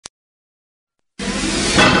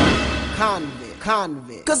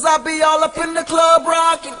convict. Cause I be all up in the club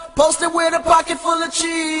rocking, posted with a pocket full of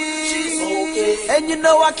cheese. Okay. And you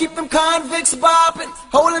know I keep them convicts bopping,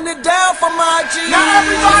 holding it down for my G. Now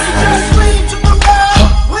everybody just lean to the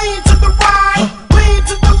left, lean to the right, lean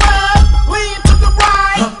to the left, lean to the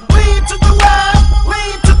right, lean to the left,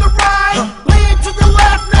 lean to the right, lean to the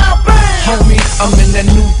left. Now bang! Homie, I'm in that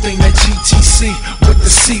new thing, that GTC, with the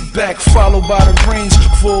seat back, followed by the range.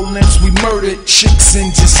 Full lengths, we murdered chicks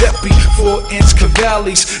in Giuseppe, 4-inch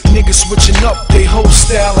Cavallis. Niggas switching up, they whole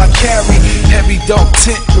style I carry. Heavy dark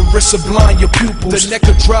tint, the wrist will blind your pupils. The neck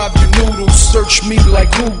will drive your noodles. Search me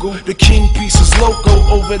like Google. The king piece is loco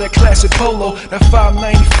over that classic polo. That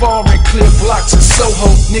 590 foreign, clear blocks in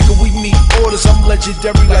Soho. Nigga, we need orders, I'm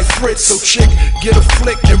legendary like Fritz. So chick, get a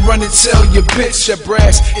flick and run and tell your bitch that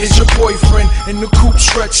brass is your boyfriend. In the coupe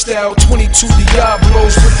stretched out, 22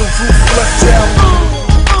 Diablos with the roof left out.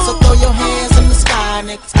 So throw your hands in the sky,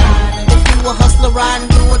 nigga. If you a hustler, riding,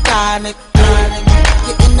 you a die, nigga.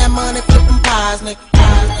 Getting that money, flipping pies, nigga.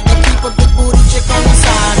 And keep a big booty chick on the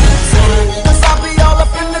side, nigga. Cause I be all up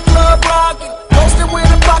in the club rocking, posted with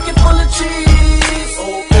a pocket full of cheese.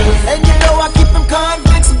 And you know I keep them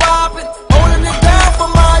convicts bopping, holding it down for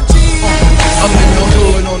my G. I'm in the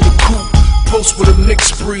hood on the coupe, post with a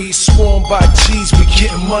mixed breed, swarmed by G's. We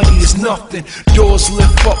getting money is nothing. Doors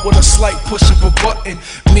lift up with a slight push of a button.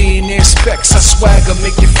 Millionaire specs, I swagger,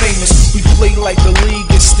 make you famous. We play like the league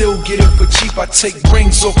and still get it for cheap. I take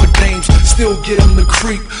rings off of dames, still get them to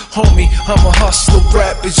creep. Homie, I'm a hustler,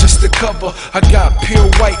 rap is just a cover. I got pure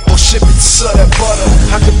white or ship it to that butter.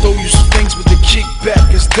 I can throw you some things, but the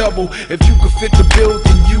kickback is double. If you can fit the bill,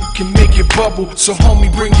 then you can make it bubble. So homie,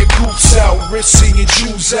 bring your coops out, wristy and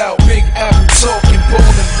jewels out. Big apple talking,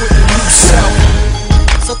 bowling with the loose out.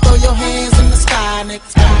 So throw your hands in the sky, nigga.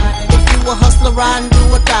 If you a hustler, riding,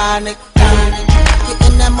 do or die, nigga.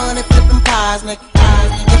 Getting that money, flipping pies, nigga.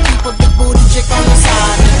 And keep a big booty chick on the